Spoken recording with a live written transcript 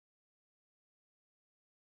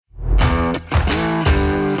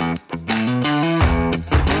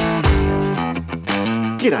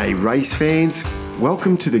G'day race fans,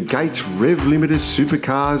 welcome to the Gates Rev Limited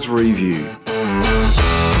Supercars review.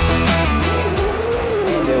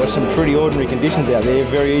 There were some pretty ordinary conditions out there,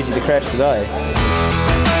 very easy to crash today.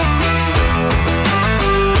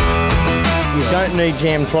 You don't need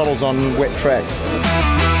jam throttles on wet tracks.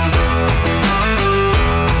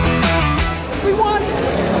 We won!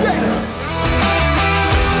 Yes!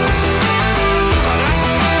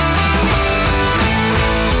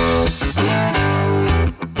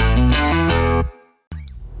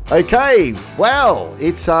 Okay, well,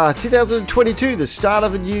 it's 2022, the start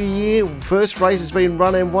of a new year. First race has been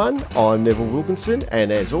run and won. I'm Neville Wilkinson,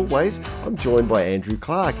 and as always, I'm joined by Andrew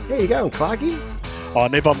Clark. How you going, Clarky? Oh,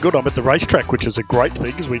 Nev, I'm good. I'm at the racetrack, which is a great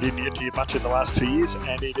thing because we didn't get to you much in the last 2 years,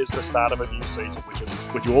 and it is the start of a new season,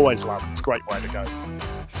 which you always love. It's a great way to go.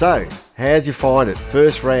 So, how'd you find it?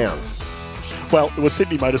 First round? Well, it was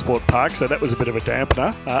Sydney Motorsport Park, so that was a bit of a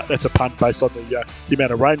dampener. That's a punt based on the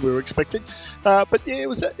amount of rain we were expecting. But yeah, it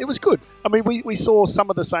was good. I mean, we saw some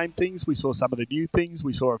of the same things. We saw some of the new things.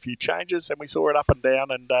 We saw a few changes, and we saw it up and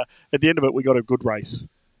down. And at the end of it, we got a good race.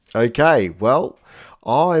 Okay, well,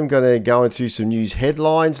 I'm going to go into some news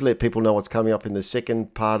headlines, let people know what's coming up in the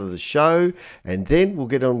second part of the show, and then we'll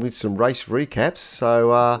get on with some race recaps.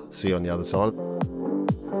 So, see you on the other side.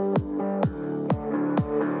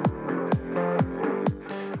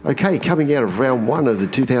 Okay, coming out of round one of the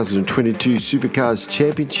 2022 Supercars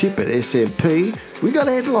Championship at SMP, we got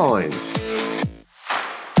headlines.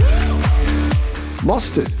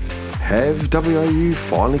 Mostert. Have WAU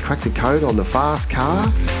finally cracked the code on the fast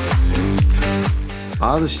car?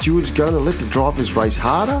 Are the stewards going to let the drivers race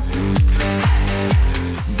harder?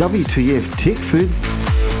 WTF Tickford.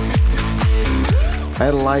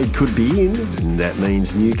 Adelaide could be in, and that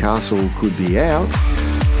means Newcastle could be out.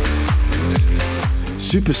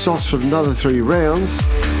 Super sauce for another 3 rounds.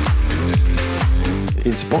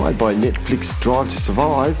 Inspired by Netflix Drive to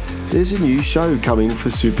Survive, there's a new show coming for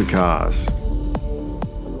supercars.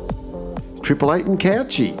 Triple Eight and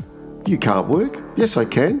Couchy. You can't work? Yes, I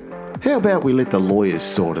can. How about we let the lawyers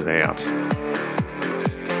sort it out?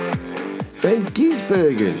 Van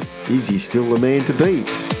Gisbergen. Is he still the man to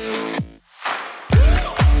beat?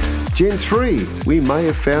 Gen 3. We may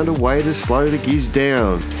have found a way to slow the Giz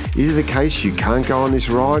down. Is it a case you can't go on this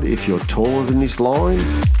ride if you're taller than this line?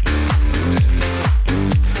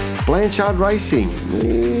 Blanchard Racing.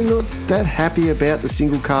 Not that happy about the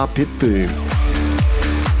single car pit boom.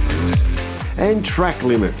 And track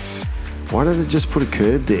limits. Why don't they just put a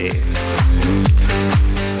curb there?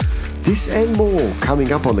 This and more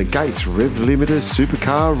coming up on the Gates Rev Limiter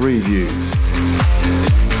Supercar Review.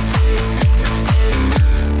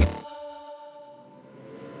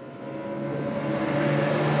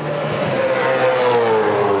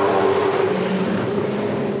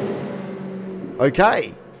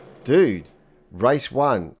 Okay, dude, race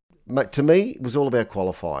one. To me, it was all about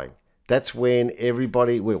qualifying. That's when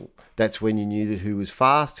that's when you knew that who was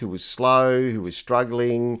fast, who was slow, who was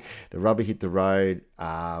struggling, the rubber hit the road.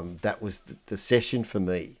 That was the session for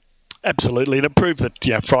me. Absolutely, and it proved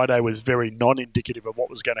that Friday was very non-indicative of what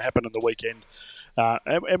was going to happen on the weekend.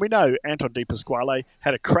 And we know Anton De Pasquale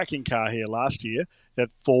had a cracking car here last year. At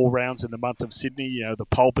 4 rounds in the month of Sydney, the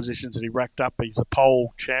pole positions that he racked up, he's the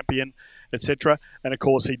pole champion, etc. And of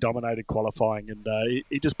course, he dominated qualifying, and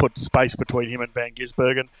he just put space between him and Van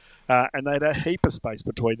Gisbergen, and they had a heap of space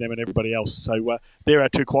between them and everybody else. So they're our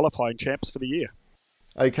 2 qualifying champs for the year.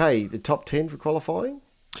 Okay, the top 10 for qualifying?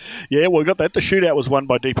 Yeah, well, we got that. The shootout was won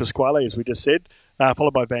by De Pasquale, as we just said,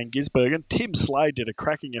 followed by Van Gisbergen. Tim Slade did a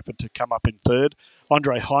cracking effort to come up in 3rd.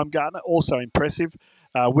 Andre Heimgartner, also impressive.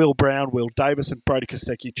 Will Brown, Will Davis, and Brodie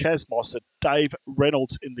Kostecki, Chaz Mostert, Dave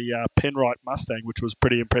Reynolds in the Penrite Mustang, which was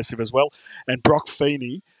pretty impressive as well, and Brock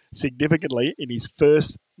Feeney, significantly in his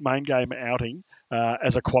first main game outing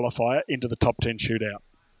as a qualifier into the top 10 shootout.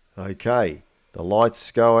 Okay, the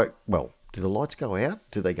lights go out. Well, do the lights go out?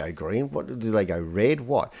 Do they go green? What do they go red?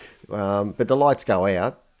 What? But the lights go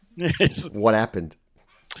out. Yes. What happened?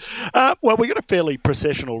 Well, we got a fairly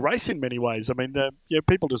processional race in many ways. I mean,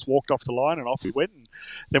 people just walked off the line and off we went. And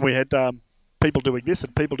then we had people doing this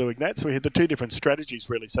and people doing that. So we had the 2 different strategies,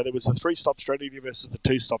 really. So there was the 3-stop strategy versus the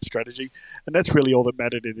 2-stop strategy. And that's really all that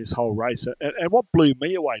mattered in this whole race. And what blew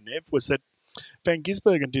me away, Nev, was that Van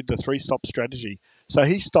Gisbergen did the 3-stop strategy. So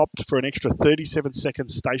he stopped for an extra 37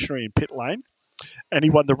 seconds stationary in pit lane, and he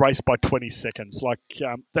won the race by 20 seconds.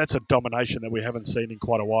 That's a domination that we haven't seen in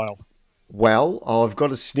quite a while. Well, I've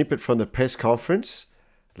got a snippet from the press conference.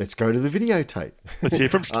 Let's go to the videotape. Let's hear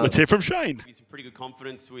from Shane. Some pretty good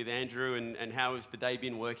confidence with Andrew, and how has the day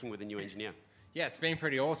been working with the new engineer? Yeah, it's been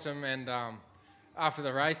pretty awesome, and after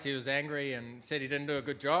the race, he was angry and said he didn't do a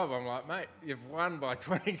good job. I'm like, mate, you've won by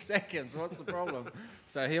 20 seconds. What's the problem?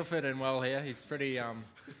 So he'll fit in well here. He's pretty,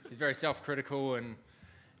 he's very self-critical and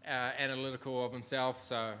analytical of himself.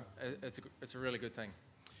 So it's a really good thing.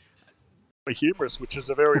 Humorous, which is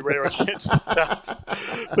a very rare occurrence.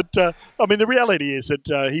 But I mean, the reality is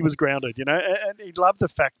that he was grounded, you know, and he loved the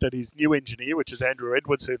fact that his new engineer, which is Andrew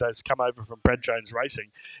Edwards, who has come over from Brad Jones Racing,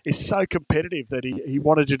 is so competitive that he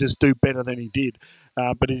wanted to just do better than he did.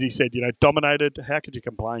 But as he said, you know, dominated. How could you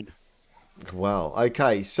complain? Well,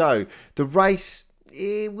 okay, so the race,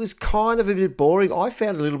 it was kind of a bit boring. I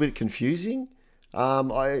found it a little bit confusing.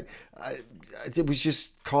 It was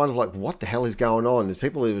just kind of like, what the hell is going on?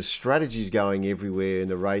 There was strategies going everywhere in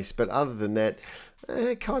the race, but other than that,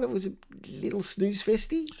 it kind of was a little snooze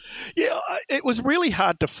festy. Yeah, it was really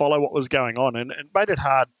hard to follow what was going on, and it made it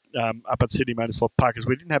hard up at Sydney Motorsport Park because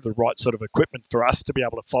we didn't have the right sort of equipment for us to be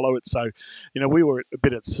able to follow it. So, you know, we were a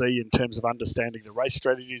bit at sea in terms of understanding the race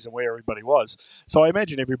strategies and where everybody was. So I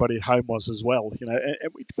imagine everybody at home was as well, you know,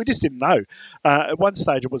 and we just didn't know. At one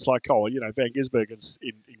stage it was like, oh, you know, Van Gisbergen's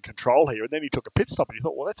in control here. And then he took a pit stop and you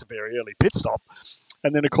thought, well, that's a very early pit stop.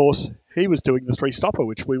 And then, of course, he was doing the three-stopper,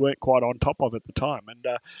 which we weren't quite on top of at the time. And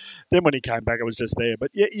then when he came back, it was just there. But,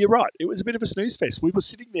 yeah, you're right. It was a bit of a snooze fest. We were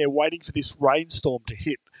sitting there waiting for this rainstorm to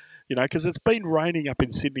hit, you know, because it's been raining up in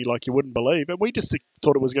Sydney like you wouldn't believe. And we just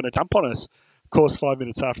thought it was going to dump on us. Of course, 5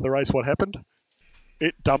 minutes after the race, what happened?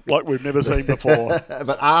 It dumped like we've never seen before.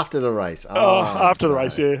 But after the race. After the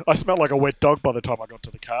race, yeah. I smelled like a wet dog by the time I got to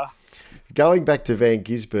the car. Going back to Van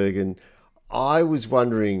Gisbergen, I was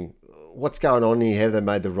wondering what's going on here. Have they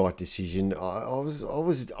made the right decision? I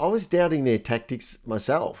was doubting their tactics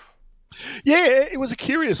myself. Yeah, it was a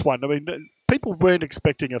curious one. I mean, people weren't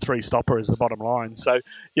expecting a three-stopper as the bottom line. So,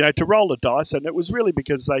 you know, to roll the dice, and it was really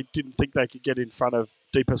because they didn't think they could get in front of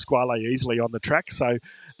Di Pasquale easily on the track. So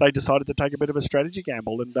they decided to take a bit of a strategy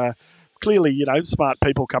gamble. And clearly, you know, smart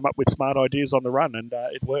people come up with smart ideas on the run, and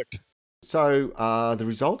it worked. So the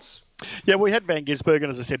results? Yeah, we had Van Gisbergen,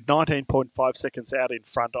 as I said, 19.5 seconds out in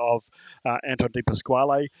front of Anton Di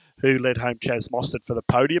Pasquale, who led home Chaz Mostert for the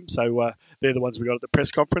podium. So they're the ones we got at the press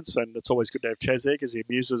conference, and it's always good to have Chaz there because he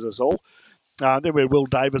amuses us all. Then we had Will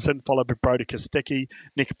Davison, followed by Brodie Kostecki,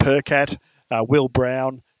 Nick Percat, Will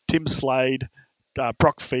Brown, Tim Slade,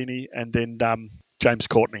 Brock Feeney, and then James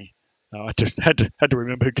Courtney. I just had to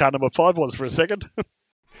remember who car number 5 was for a second.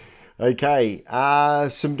 Okay,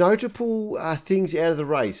 some notable things out of the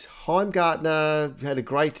race. Heimgartner had a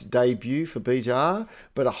great debut for BJR,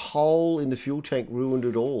 but a hole in the fuel tank ruined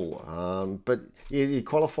it all. But he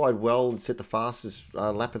qualified well and set the fastest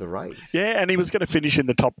lap of the race. Yeah, and he was going to finish in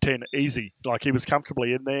the top 10 easy. Like, he was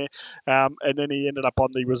comfortably in there. And then he ended up on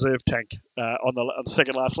the reserve tank on the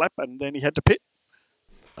second last lap, and then he had to pit.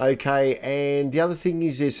 Okay, and the other thing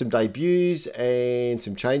is there's some debuts and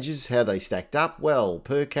some changes, how they stacked up. Well,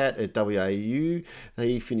 Percat at WAU,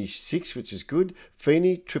 he finished 6th, which is good.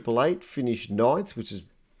 Feeney, 888, finished 9th, which is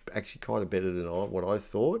actually kind of better than what I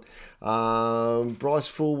thought. Bryce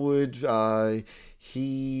Fullwood,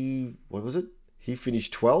 he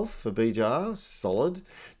finished 12th for BJR, solid.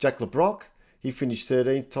 Jack LeBrock, he finished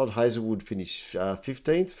 13th. Todd Hazelwood finished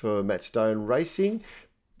 15th for Matt Stone Racing.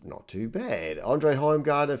 Not too bad. Andre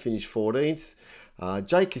Heimgartner finished 14th.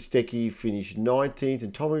 Jake Kostecki finished 19th.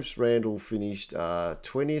 And Thomas Randall finished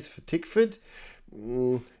 20th for Tickford.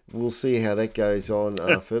 We'll see how that goes on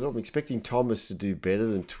further. I'm expecting Thomas to do better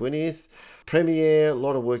than 20th. Premier, a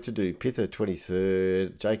lot of work to do. Pither,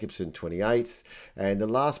 23rd. Jacobson, 28th. And the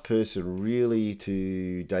last person really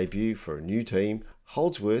to debut for a new team,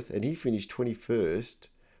 Holdsworth, and he finished 21st.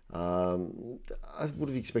 I would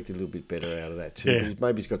have expected a little bit better out of that too. Yeah.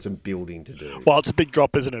 Maybe he's got some building to do. Well, it's a big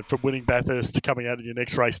drop, isn't it, from winning Bathurst to coming out in your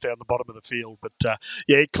next race down the bottom of the field. But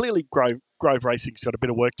yeah, clearly Grove Racing's got a bit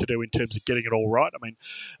of work to do in terms of getting it all right. I mean,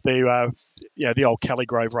 the old Kelly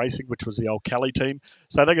Grove Racing, which was the old Kelly team,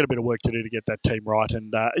 so they've got a bit of work to do to get that team right.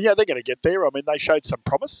 And yeah, they're going to get there. I mean, they showed some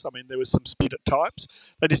promise. I mean, there was some speed at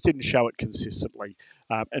times. They just didn't show it consistently,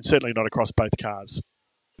 and certainly not across both cars.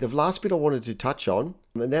 The last bit I wanted to touch on,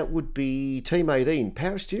 and that would be Team 18.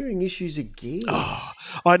 Power steering issues again. Oh,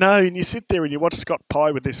 I know, and you sit there and you watch Scott Pye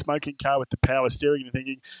with this smoking car with the power steering and you're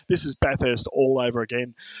thinking, this is Bathurst all over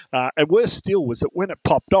again. And worse still was that when it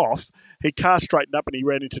popped off, he car straightened up and he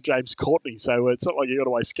ran into James Courtney. So it's not like you got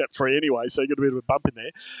away scot-free anyway, so you got a bit of a bump in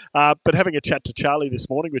there. But having a chat to Charlie this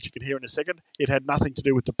morning, which you can hear in a second, it had nothing to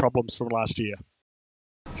do with the problems from last year.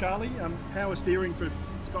 Charlie, power steering for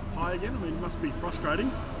Scott Pye again? I mean, it must be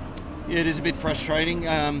frustrating. Yeah, it is a bit frustrating.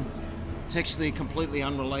 It's actually a completely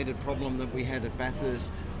unrelated problem that we had at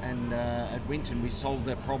Bathurst and at Winton. We solved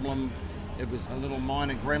that problem It was a little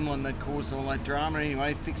minor gremlin that caused all that drama.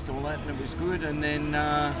 Anyway, fixed all that and it was good. And then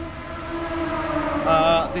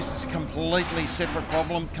this is a completely separate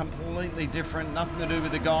problem, completely different, nothing to do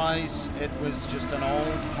with the guys. It was just an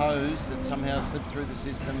old hose that somehow slipped through the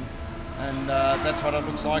system. And that's what it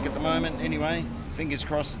looks like at the moment. Anyway, fingers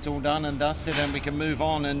crossed it's all done and dusted and we can move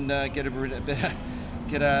on and get a good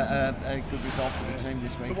result for the team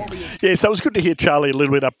this week. Yeah, so it was good to hear Charlie a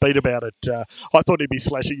little bit upbeat about it. I thought he'd be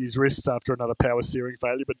slashing his wrists after another power steering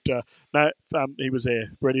failure, but no, he was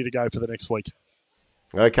there, ready to go for the next week.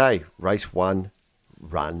 Okay, race 1,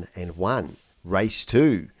 run and won. Race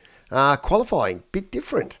 2, qualifying, bit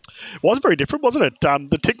different. Was very different, wasn't it?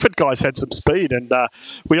 The Tickford guys had some speed, and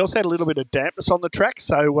we also had a little bit of dampness on the track.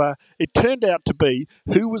 So it turned out to be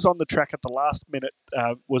who was on the track at the last minute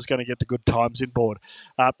was going to get the good times inboard.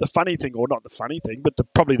 The funny thing, or not the funny thing, but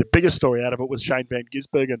probably the biggest story out of it was Shane Van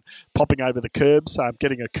Gisbergen popping over the curbs,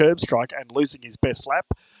 getting a curb strike and losing his best lap,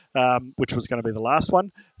 which was going to be the last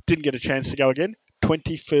one. Didn't get a chance to go again.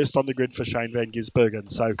 21st on the grid for Shane Van Gisbergen.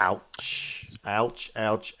 So, ouch.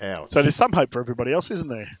 So there's some hope for everybody else, isn't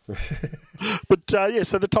there? But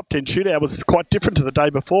so the top 10 shootout was quite different to the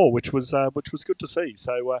day before, which was good to see.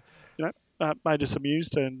 So made us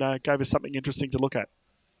amused and gave us something interesting to look at.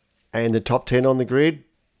 And the top 10 on the grid?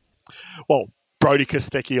 Well, Brodie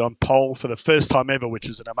Kostecki on pole for the first time ever, which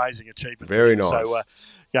is an amazing achievement. Very nice. So,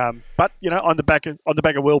 but on the back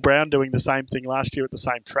of Will Brown doing the same thing last year at the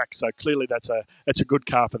same track. So clearly that's a good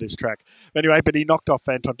car for this track. Anyway, but he knocked off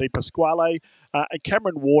Anton De Pasquale and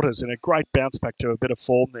Cameron Waters in a great bounce back to a bit of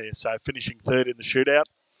form there. So finishing third in the shootout.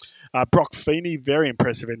 Brock Feeney, very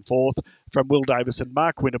impressive in fourth, from Will Davison,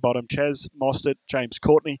 Mark Winterbottom, Chaz Mostert, James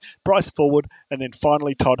Courtney, Bryce Forward, and then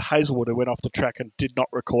finally Todd Hazelwood, who went off the track and did not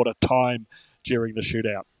record a time during the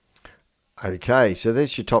shootout. Okay, so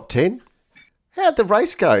there's your top 10. How'd the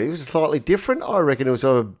race go? It was slightly different. I reckon it was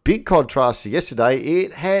a big contrast to yesterday.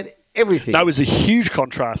 It had everything. No, it was a huge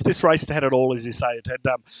contrast. This race had it all, as you say. It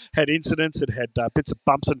had incidents, it had bits of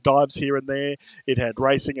bumps and dives here and there. It had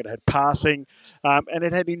racing, it had passing, and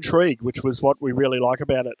it had intrigue, which was what we really like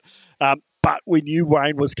about it. But we knew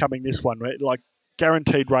rain was coming this one, right? Like,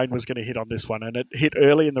 guaranteed rain was going to hit on this one, and it hit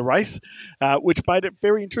early in the race, which made it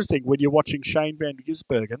very interesting when you're watching Shane Van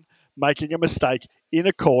Gisbergen making a mistake in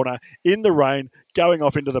a corner, in the rain, going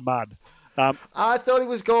off into the mud. I thought he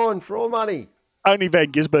was gone for all money. Only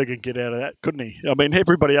Van Gisbergen could get out of that, couldn't he? I mean,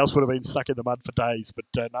 everybody else would have been stuck in the mud for days, but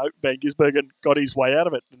no, Van Gisbergen got his way out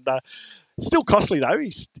of it. And still costly, though.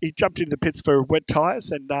 He jumped into the pits for wet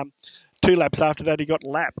tyres, and 2 laps after that, he got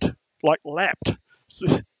lapped.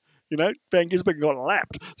 So, Van Gisbergen got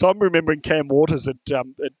lapped. So I'm remembering Cam Waters at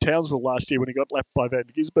Townsville last year when he got lapped by Van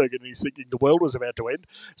Gisbergen, and he's thinking the world was about to end.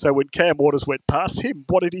 So when Cam Waters went past him,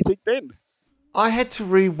 what did he think then? I had to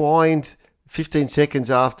rewind 15 seconds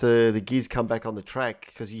after the Giz come back on the track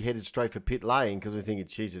because he headed straight for pit lane because we're thinking,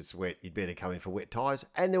 geez, it's wet. You'd better come in for wet tyres.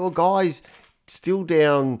 And there were guys still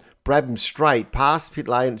down Brabham Straight past pit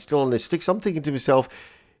lane, still on their sticks. I'm thinking to myself,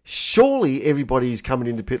 surely everybody's coming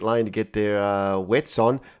into pit lane to get their wets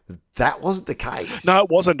on. That wasn't the case. No, it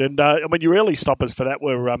wasn't. And your early stoppers for that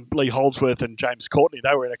were Lee Holdsworth and James Courtney.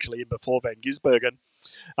 They were actually in before Van Gisbergen.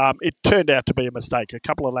 It turned out to be a mistake. A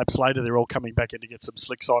couple of laps later, they're all coming back in to get some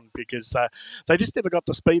slicks on because they just never got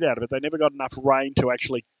the speed out of it. They never got enough rain to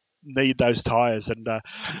actually need those tyres. And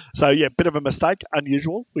bit of a mistake,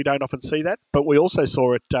 unusual. We don't often see that. But we also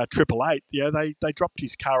saw at 888, they dropped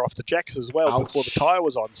his car off the jacks as well. Ouch. Before the tyre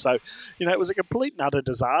was on. So, it was a complete and utter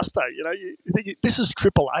disaster. You think, this is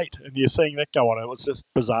 888, and you're seeing that go on. It was just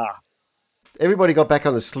bizarre. Everybody got back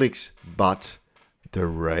on the slicks, but the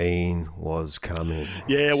rain was coming.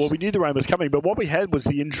 Yeah, well, we knew the rain was coming, but what we had was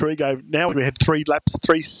the intrigue. Now we had 3 laps,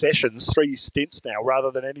 3 sessions, 3 stints now, rather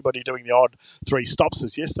than anybody doing the odd 3 stops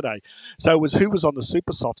as yesterday. So it was who was on the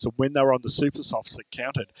super softs and when they were on the super softs that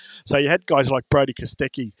counted. So you had guys like Brodie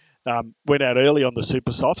Kostecki went out early on the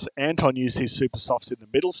super softs. Anton used his super softs in the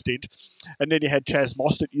middle stint, and then you had Chaz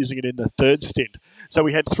Mostert using it in the third stint. So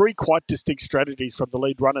we had 3 quite distinct strategies from the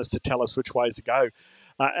lead runners to tell us which way to go.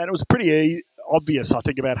 And it was pretty obvious, I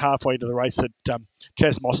think, about halfway into the race that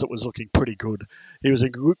Chaz Mostert was looking pretty good. He was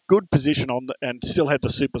in good position and still had the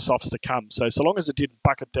super softs to come. So long as it didn't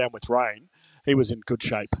bucket down with rain, he was in good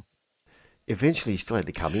shape. Eventually, he still had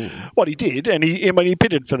to come in. Well, he did, and he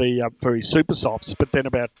pitted for his super softs, but then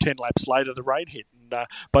about 10 laps later, the rain hit. And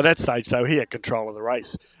by that stage, though, he had control of the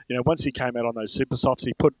race. Once he came out on those super softs,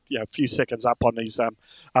 he put a few seconds up on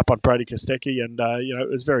Brodie Kostecki, and it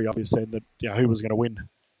was very obvious then that who was going to win.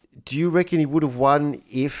 Do you reckon he would have won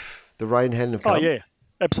if the rain hadn't have come? Oh yeah,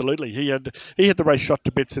 absolutely. He had the race shot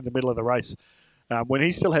to bits in the middle of the race. When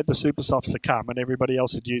he still had the super softs to come, and everybody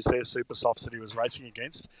else had used their super softs that he was racing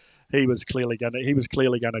against, he was clearly going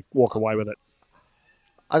to walk away with it.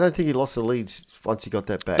 I don't think he lost the leads once he got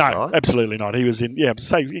that back, No, right? absolutely not. He was in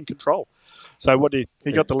control. So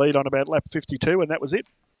he got the lead on about lap 52, and that was it.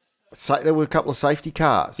 So there were a couple of safety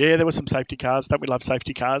cars. Yeah, there were some safety cars. Don't we love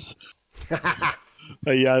safety cars?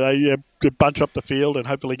 They bunch up the field and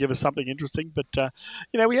hopefully give us something interesting. But,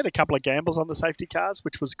 we had a couple of gambles on the safety cars,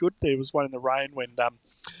 which was good. There was one in the rain when,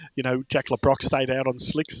 Jack LeBrock stayed out on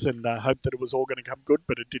slicks and hoped that it was all going to come good,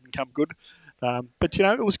 but it didn't come good. But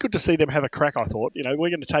it was good to see them have a crack, I thought. We're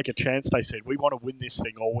going to take a chance, they said. We want to win this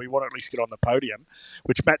thing, or we want to at least get on the podium,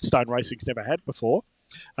 which Matt Stone Racing's never had before.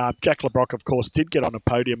 Jack LeBrock, of course, did get on a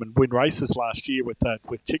podium and win races last year with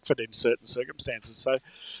Tickford in certain circumstances. So,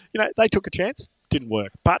 they took a chance. Didn't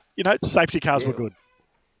work. But, the safety cars were good.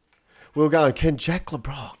 We were going, can Jack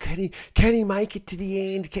LeBrock, can he make it to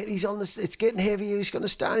the end? It's getting heavier. He's going to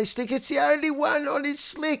start his slick. It's the only one on his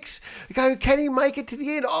slicks. We go, can he make it to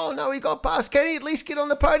the end? Oh, no, he got past. Can he at least get on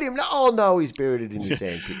the podium? No, oh, no, he's buried it in the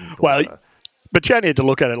sand pit. Well, but you only had to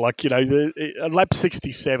look at it like, lap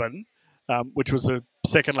 67, which was the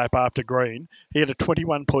second lap after green, he had a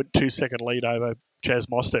 21.2 second lead over Chaz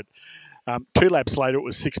Mostert. 2 laps later, it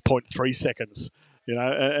was 6.3 seconds.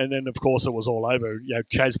 And then of course it was all over.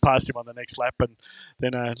 Chaz passed him on the next lap, and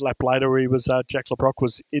then a lap later, he was Jack LeBrock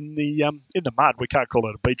was in the mud. We can't call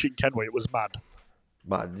it a beaching, can we? It was mud.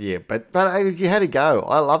 But you had to go.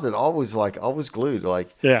 I loved it. I was glued.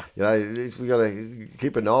 Yeah. We got to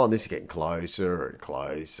keep an eye on this. Getting closer and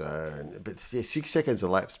closer. But 6 seconds a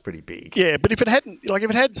lap's pretty big. Yeah, but if it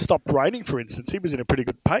hadn't stopped raining, for instance, he was in a pretty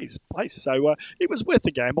good place. So it was worth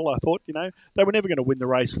the gamble. I thought, they were never going to win the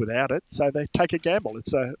race without it. So they take a gamble.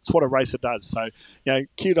 It's what a racer does. So,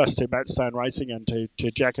 kudos to Matt Stone Racing and to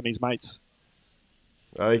Jack and his mates.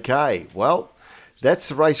 Okay, well, that's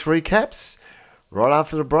the race recaps. Right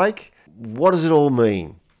after the break, what does it all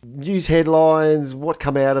mean? News headlines, what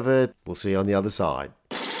come out of it? We'll see you on the other side.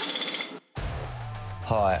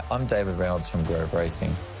 Hi, I'm David Reynolds from Grove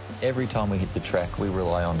Racing. Every time we hit the track, we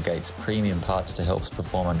rely on Gates premium parts to help us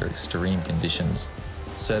perform under extreme conditions.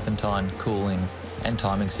 Serpentine, cooling, and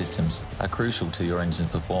timing systems are crucial to your engine's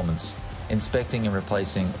performance. Inspecting and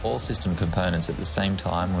replacing all system components at the same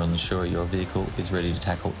time will ensure your vehicle is ready to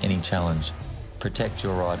tackle any challenge. Protect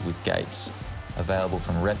your ride with Gates. Available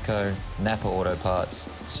from Repco, Napa Auto Parts,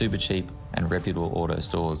 Supercheap, and reputable auto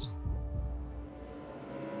stores.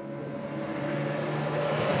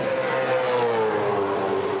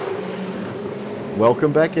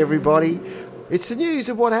 Welcome back, everybody. It's the news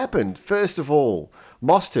of what happened. First of all,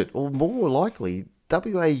 Mostert, or more likely,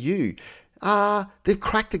 WAU. They've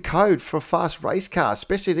cracked the code for a fast race car,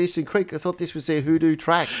 especially at Eastern Creek. I thought this was their hoodoo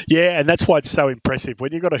track. Yeah, and that's why it's so impressive.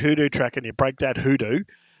 When you've got a hoodoo track and you break that hoodoo,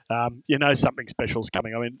 something special's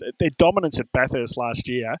coming. I mean, their dominance at Bathurst last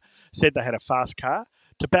year said they had a fast car.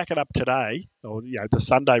 To back it up today, or the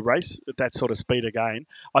Sunday race at that sort of speed again,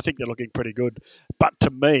 I think they're looking pretty good. But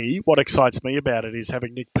to me, what excites me about it is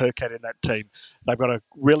having Nick Percat in that team. They've got a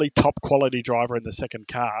really top quality driver in the second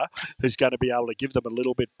car who's going to be able to give them a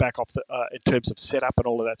little bit back off in terms of setup and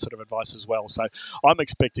all of that sort of advice as well. So I'm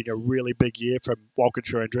expecting a really big year from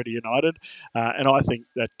Walkinshaw Andretti United, and I think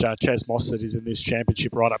that Chaz Mostert is in this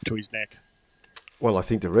championship right up to his neck. Well, I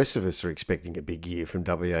think the rest of us are expecting a big year from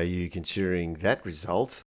WAU considering that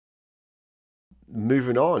result.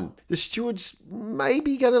 Moving on, the stewards may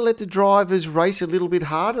be going to let the drivers race a little bit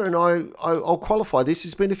harder, and I'll qualify this.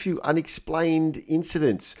 There's been a few unexplained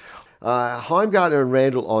incidents. Heimgartner and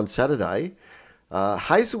Randall on Saturday,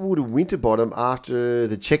 Hazelwood and Winterbottom after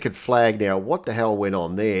the checkered flag. Now, what the hell went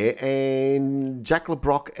on there? And Jack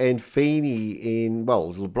LeBrock and Feeney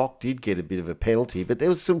LeBrock did get a bit of a penalty, but there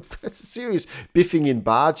was some serious biffing and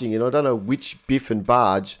barging, and I don't know which biff and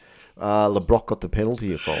barge LeBrock got the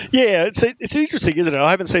penalty from. Yeah, it's interesting, isn't it? I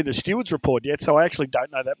haven't seen the stewards report yet, so I actually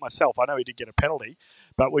don't know that myself. I know he did get a penalty,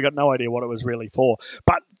 but we got no idea what it was really for.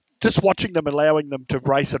 But just watching them, allowing them to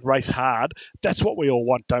race and race hard, that's what we all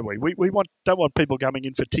want, don't we? We don't want people coming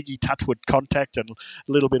in for Tiggy Touchwood contact and a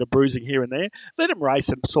little bit of bruising here and there. Let them race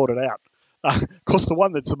and sort it out. Of course, the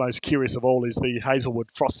one that's the most curious of all is the Hazelwood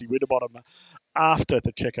Frosty Winterbottom after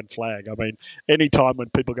the checkered flag. I mean, any time when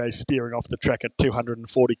people go spearing off the track at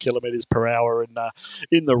 240 kilometres per hour and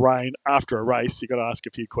in the rain after a race, you've got to ask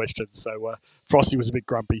a few questions. So Frosty was a bit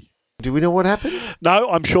grumpy. Do we know what happened? No,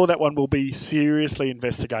 I'm sure that one will be seriously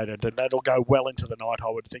investigated, and that'll go well into the night, I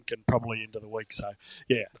would think, and probably into the week. So,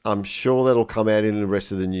 yeah. I'm sure that'll come out in the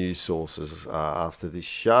rest of the news sources after this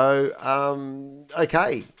show.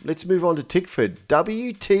 Okay, let's move on to Tickford.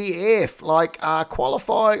 WTF,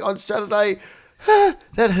 qualifying on Saturday.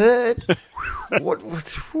 That hurt. what?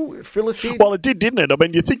 Fill us in. Well, it did, didn't it? I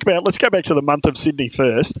mean, you think about, let's go back to the month of Sydney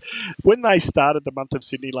first. When they started the month of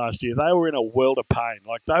Sydney last year, they were in a world of pain.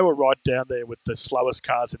 Like, they were right down there with the slowest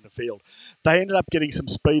cars in the field. They ended up getting some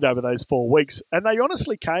speed over those 4 weeks, and they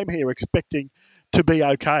honestly came here expecting to be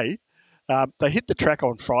okay. They hit the track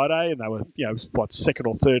on Friday, and they were, second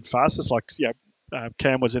or third fastest,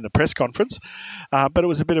 Cam was in the press conference, but it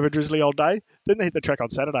was a bit of a drizzly old day. Then they hit the track on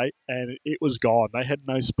Saturday, and it was gone. They had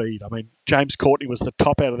no speed. I mean, James Courtney was the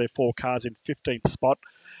top out of their 4 cars in 15th spot.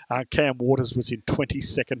 Cam Waters was in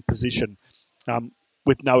 22nd position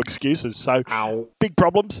with no excuses. So big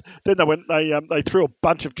problems. Then they threw a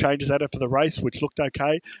bunch of changes at it for the race, which looked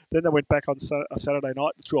okay. Then they went back on Saturday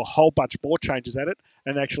night and threw a whole bunch more changes at it,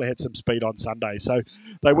 and they actually had some speed on Sunday. So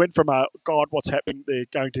they went from God, what's happening? They're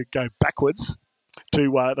going to go backwards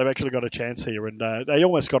to they've actually got a chance here, and they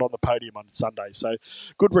almost got on the podium on Sunday. So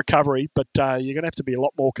good recovery, but you're going to have to be a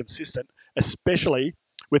lot more consistent, especially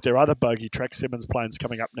with their other bogey track, Symmons Plains,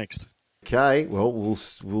 coming up next. Okay, well,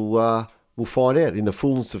 we'll find out in the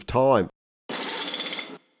fullness of time.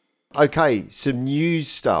 Okay, some news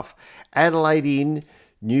stuff. Adelaide in,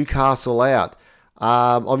 Newcastle out.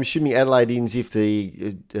 I'm assuming Adelaide in's if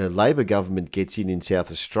the Labor government gets in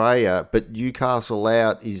South Australia, but Newcastle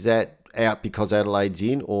out, is that out because Adelaide's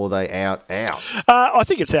in, or are they out? I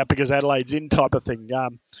think it's out because Adelaide's in type of thing.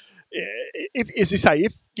 As you say,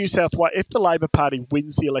 if the Labor Party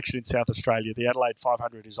wins the election in South Australia, the Adelaide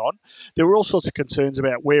 500 is on. There were all sorts of concerns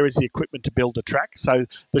about where is the equipment to build the track. So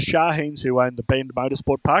the Shaheens, who own the Bend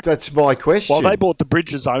Motorsport Park, that's my question. Well, they bought the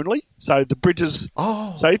bridges only. So the bridges.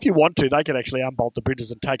 Oh. So if you want to, they can actually unbolt the bridges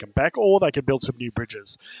and take them back, or they can build some new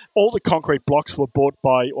bridges. All the concrete blocks were bought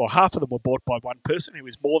or half of them were bought by one person who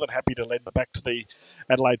is more than happy to lend them back to the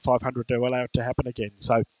Adelaide 500 to allow it to happen again.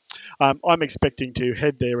 So I'm expecting to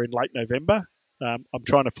head there in late November. I'm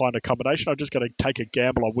trying to find a combination. I've just got to take a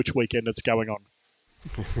gamble on which weekend it's going on.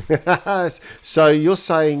 So you're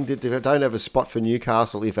saying that they don't have a spot for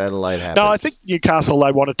Newcastle if Adelaide happens? No, I think Newcastle,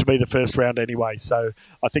 they want it to be the first round anyway. So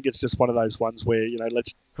I think it's just one of those ones where,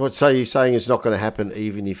 let's... So you're saying it's not going to happen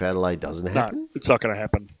even if Adelaide doesn't happen? No, it's not going to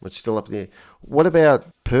happen. It's still up there. What about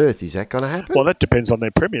Perth? Is that going to happen? Well, that depends on their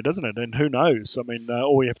premier, doesn't it? And who knows? I mean,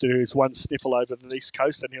 all we have to do is one sniffle over the East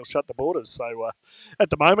Coast and he'll shut the borders. So at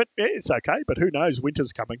the moment, it's okay, but who knows?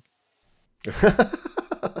 Winter's coming.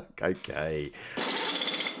 Okay.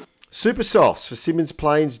 Super softs for Symmons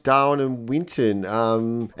Plains, Darwin and Winton. Our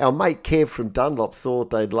mate Kev from Dunlop thought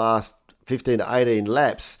they'd last 15 to 18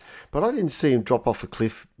 laps, but I didn't see him drop off a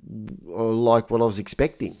cliff like what I was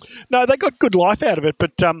expecting. No, they got good life out of it,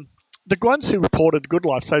 but the ones who reported good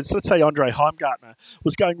life, so let's say Andre Heimgartner,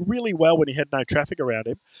 was going really well when he had no traffic around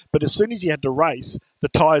him, but as soon as he had to race, the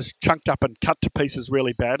tyres chunked up and cut to pieces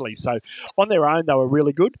really badly. So on their own, they were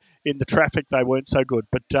really good. In the traffic, they weren't so good.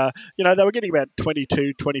 But, they were getting about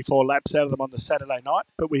 22, 24 laps out of them on the Saturday night,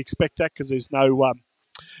 but we expect that because there's no,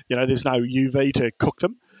 there's no UV to cook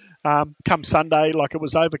them. Come Sunday, it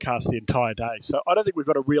was overcast the entire day. So I don't think we've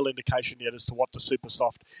got a real indication yet as to what the Super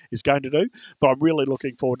Soft is going to do, but I'm really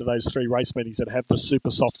looking forward to those 3 race meetings that have the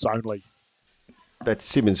Super Softs only. That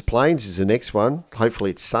Symmons Plains is the next one.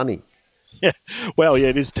 Hopefully it's sunny. Yeah, well, yeah,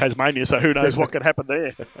 it is Tasmania, so who knows what could happen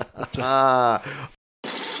there.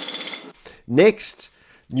 Next,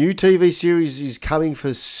 new TV series is coming for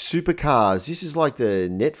supercars. This is like the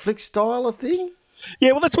Netflix style of thing?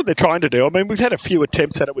 Yeah, well, that's what they're trying to do. I mean, we've had a few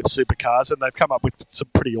attempts at it with supercars, and they've come up with some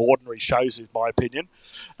pretty ordinary shows, in my opinion.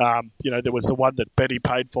 There was the one that Betty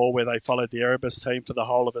paid for where they followed the Erebus team for the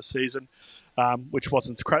whole of a season, which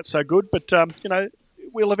wasn't so good. But,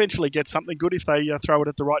 we'll eventually get something good if they throw it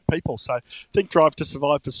at the right people. So think Drive to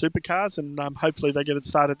Survive for supercars, and hopefully they get it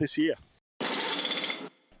started this year.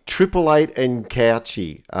 888 and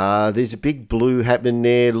Couchy. There's a big blue happening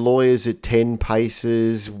there. Lawyers at 10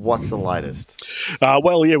 paces. What's the latest?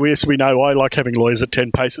 Yes, we know I like having lawyers at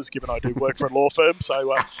 10 paces, given I do work for a law firm,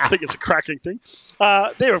 so I think it's a cracking thing.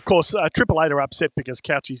 There, of course, 888 are upset because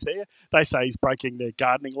Couchy's there. They say he's breaking their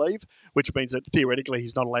gardening leave, which means that theoretically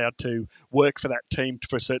he's not allowed to work for that team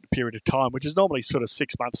for a certain period of time, which is normally sort of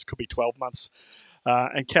 6 months, could be 12 months.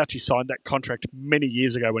 And Couchy signed that contract many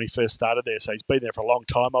years ago when he first started there, so he's been there for a long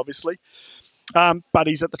time, obviously. But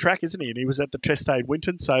he's at the track, isn't he? And he was at the test day in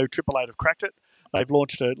Winton, so 888 have cracked it. They've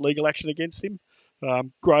launched a legal action against him.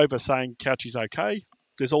 Grove are saying Couchy's okay.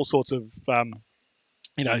 There's all sorts of,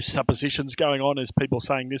 suppositions going on as people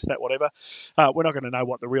saying this, that, whatever. We're not going to know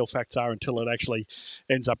what the real facts are until it actually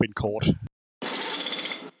ends up in court.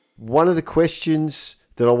 One of the questions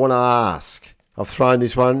that I want to ask, I've thrown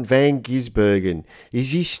this one, Van Gisbergen,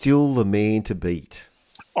 is he still the man to beat?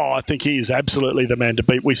 Oh, I think he is absolutely the man to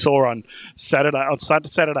beat. We saw on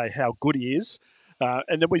Saturday how good he is,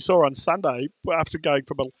 and then we saw on Sunday after going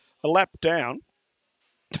from a lap down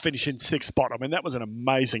to finish in sixth spot. I mean, that was an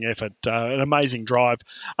amazing effort, an amazing drive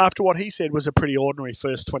after what he said was a pretty ordinary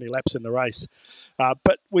first 20 laps in the race.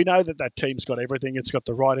 But we know that team's got everything. It's got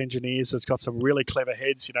the right engineers. It's got some really clever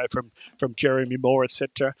heads, from Jeremy Moore,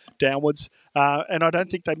 etc., downwards. And I don't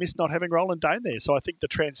think they missed not having Roland Dane there. So I think the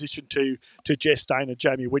transition to Jess Dane and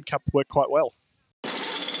Jamie Whincup worked quite well.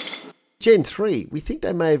 Gen 3, we think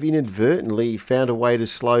they may have inadvertently found a way to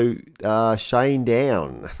slow Shane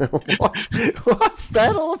down. What's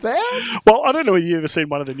that all about? Well, I don't know if you've ever seen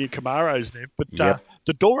one of the new Camaros, Nev, but Yep.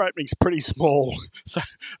 the door opening's pretty small. So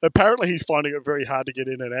apparently he's finding it very hard to get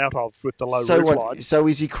in and out of with the low roof line. So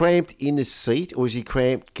is he cramped in the seat or is he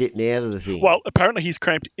cramped getting out of the thing? Well, apparently he's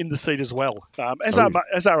cramped in the seat as well, as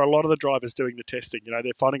are a lot of the drivers doing the testing.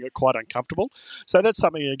 They're finding it quite uncomfortable. So that's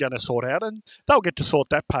something they're going to sort out, and they'll get to sort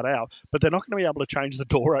that part out, but they're not going to be able to change the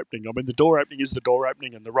door opening. I mean, the door opening is the door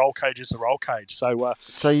opening and the roll cage is the roll cage. So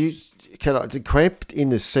the cramped in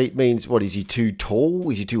the seat means what? Is he too tall?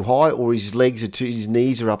 Is he too high? Or his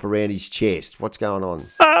knees are up around his chest? What's going on?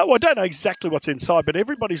 Well, I don't know exactly what's inside, but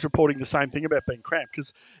everybody's reporting the same thing about being cramped,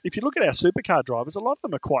 because if you look at our supercar drivers, a lot of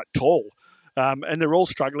them are quite tall. And they're all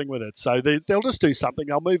struggling with it. So they'll just do something.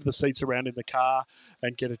 They'll move the seats around in the car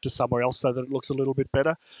and get it to somewhere else so that it looks a little bit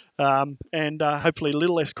better, and hopefully a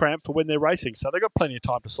little less cramped for when they're racing. So they've got plenty of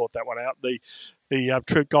time to sort that one out. The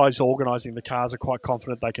trip guys organising the cars are quite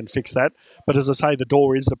confident they can fix that. But as I say, the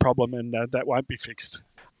door is the problem, and that won't be fixed.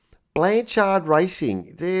 Blanchard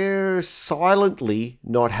Racing, they're silently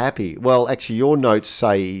not happy. Well, actually, your notes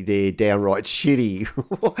say they're downright shitty.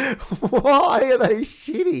 Why are they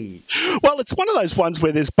shitty? Well, it's one of those ones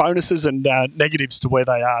where there's bonuses and negatives to where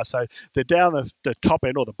they are. So they're down the top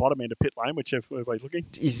end or the bottom end of pit lane, whichever way you're looking.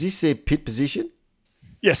 Is this their pit position?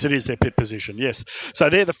 Yes, it is their pit position, yes. So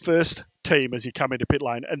they're the first team as you come into pit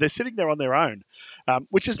lane, and they're sitting there on their own,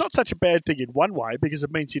 which is not such a bad thing in one way, because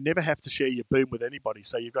it means you never have to share your boom with anybody.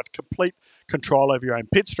 So you've got complete control over your own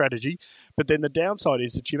pit strategy, but then the downside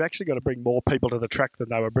is that you've actually got to bring more people to the track than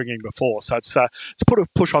they were bringing before. So it's put a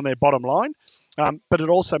push on their bottom line. But it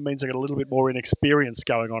also means they've got a little bit more inexperience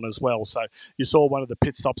going on as well. So you saw one of the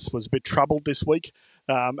pit stops was a bit troubled this week,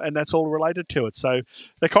 and that's all related to it. So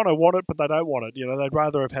they kind of want it, but they don't want it. They'd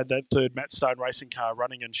rather have had that third Matt Stone racing car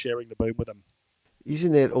running and sharing the boom with them.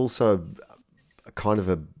 Isn't that also a kind of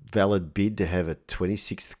a valid bid to have a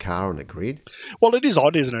 26th car on a grid? Well, it is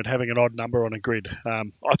odd, isn't it, having an odd number on a grid? I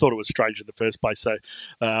thought it was strange in the first place, so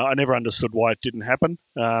I never understood why it didn't happen.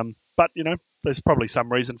 But, there's probably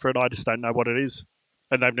some reason for it. I just don't know what it is,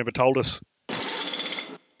 and they've never told us.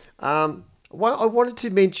 I wanted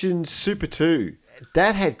to mention Super 2.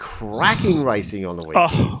 That had cracking racing on the weekend.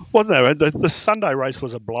 Oh, wasn't there? The Sunday race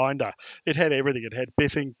was a blinder. It had everything. It had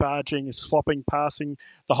biffing, barging, swapping, passing,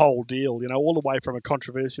 the whole deal. All the way from a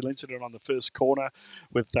controversial incident on the first corner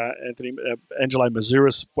with Angelo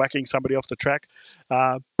Mazouras whacking somebody off the track.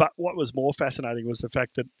 But what was more fascinating was the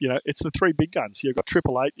fact that, it's the three big guns. You've got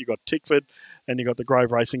Triple Eight, you've got Tickford, and you've got the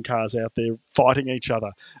Grove Racing cars out there fighting each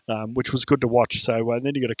other, which was good to watch. So, and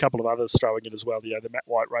then you got a couple of others throwing in as well, the Matt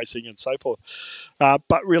White Racing and so forth.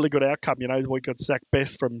 But really good outcome. We got Zach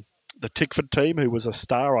Best from the Tickford team, who was a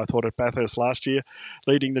star, I thought, at Bathurst last year,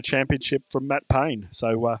 leading the championship from Matt Payne.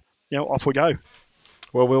 So, off we go.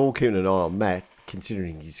 Well, we're all keeping an eye on Matt,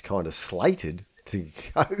 considering he's kind of slated to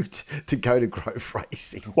go to Grove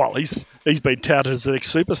Racing. Well, he's been touted as an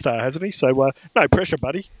ex-superstar, hasn't he? So, no pressure,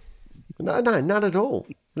 buddy. No, none at all.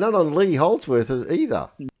 Not on Lee Holdsworth either.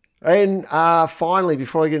 And finally,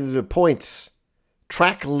 before I get into the points,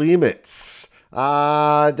 track limits.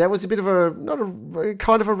 That was a bit of a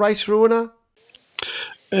kind of a race ruiner.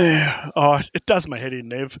 It does my head in,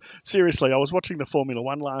 Nev. Seriously, I was watching the Formula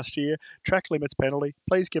One last year. Track limits penalty.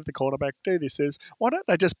 Please give the cornerback. Do this. Why don't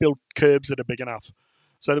they just build curbs that are big enough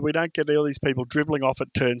so that we don't get all these people dribbling off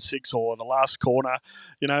at turn 6 or the last corner?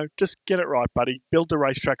 Just get it right, buddy. Build the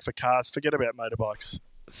racetrack for cars. Forget about motorbikes.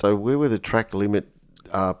 So where were the track limit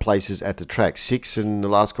places at the track? 6 in the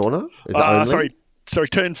last corner? Sorry,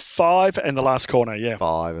 turn 5 and the last corner, yeah.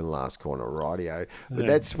 5 and the last corner, rightio. But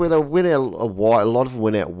that's where they went out wide. A lot of them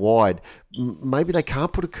went out wide. Maybe they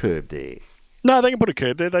can't put a curb there. No, they can put a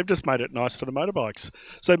curb there. They've just made it nice for the motorbikes.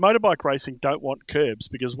 So motorbike racing don't want curbs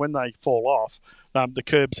because when they fall off, the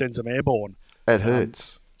curb sends them airborne. It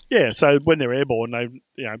hurts. Yeah, so when they're airborne,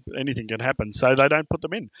 anything can happen. So they don't put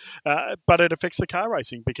them in. But it affects the car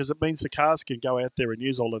racing because it means the cars can go out there and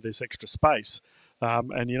use all of this extra space.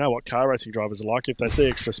 And you know what car racing drivers are like. If they see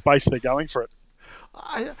extra space, they're going for it.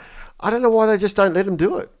 I don't know why they just don't let them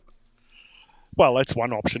do it. Well, that's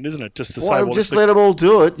one option, isn't it? Just to say, Why well, just let them all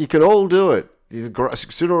do it? You can all do it.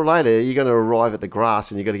 Sooner or later, you're going to arrive at the grass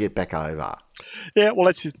and you're going to get back over. Yeah, well,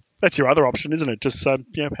 that's your other option, isn't it? Just go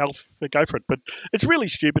for it. But it's really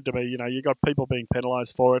stupid to me. You got people being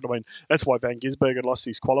penalised for it. I mean, that's why Van Gisbergen lost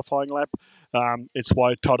his qualifying lap. It's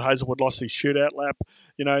why Todd Hazelwood lost his shootout lap.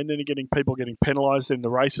 And then you're getting people getting penalised in the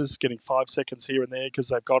races, getting 5 seconds here and there because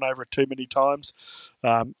they've gone over it too many times.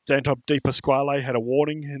 Danton De Pasquale had a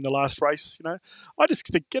warning in the last race. I just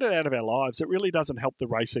think get it out of our lives. It really doesn't help the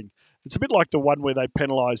racing. It's a bit like the one where they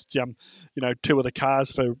penalised, 2 of the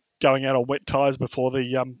cars for going out on wet tyres before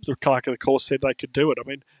the clerk of the course said they could do it. I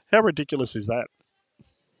mean, how ridiculous is that?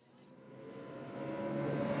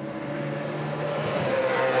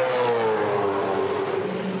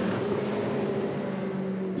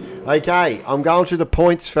 Okay, I'm going through the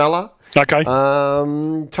points, fella. Okay.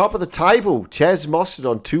 Top of the table, Chaz Mostert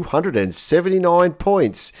on 279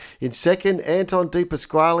 points. In second, Anton De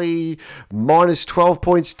Pasquale minus 12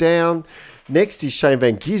 points down. Next is Shane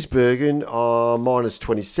Van Gisbergen on minus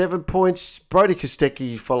 27 points. Brodie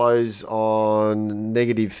Kostecki follows on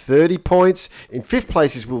negative 30 points. In fifth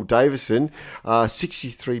place is Will Davison,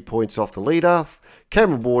 63 points off the leader.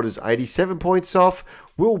 Cameron Waters, 87 points off.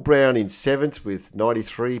 Will Brown in 7th with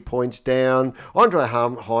 93 points down. Andre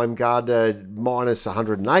Heimgartner minus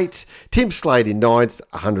 108. Tim Slade in 9th,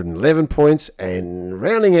 111 points. And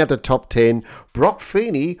rounding out the top 10, Brock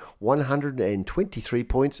Feeney, 123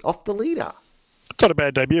 points off the leader. Not a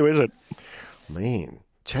bad debut, is it? Man,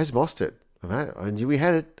 Chaz Mostert. I knew we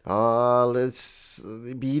had it.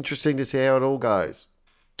 It'd be interesting to see how it all goes.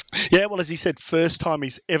 Yeah, well, as he said, first time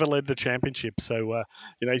he's ever led the championship. So,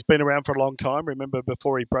 he's been around for a long time. Remember,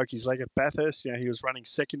 before he broke his leg at Bathurst, he was running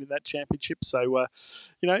second in that championship. So,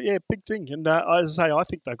 big thing. And as I say, I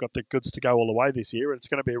think they've got the goods to go all the way this year. And it's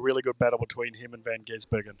going to be a really good battle between him and Van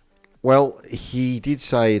Gisbergen. Well, he did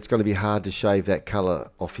say it's going to be hard to shave that colour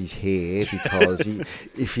off his hair because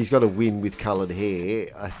if he's got to win with coloured hair,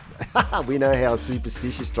 we know how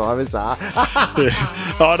superstitious drivers are.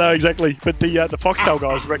 I know, exactly. But the Foxtel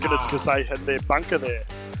guys reckon it's because they had their bunker there.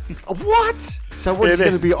 What? So what's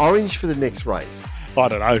going to be orange for the next race? I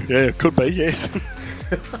don't know. Yeah, it could be, yes.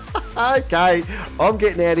 Okay, I'm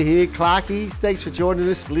getting out of here. Clarkie, thanks for joining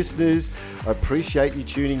us. Listeners, I appreciate you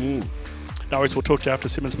tuning in. No worries, we'll talk to you after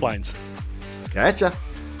Simmons Plains. Gotcha.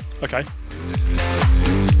 Okay.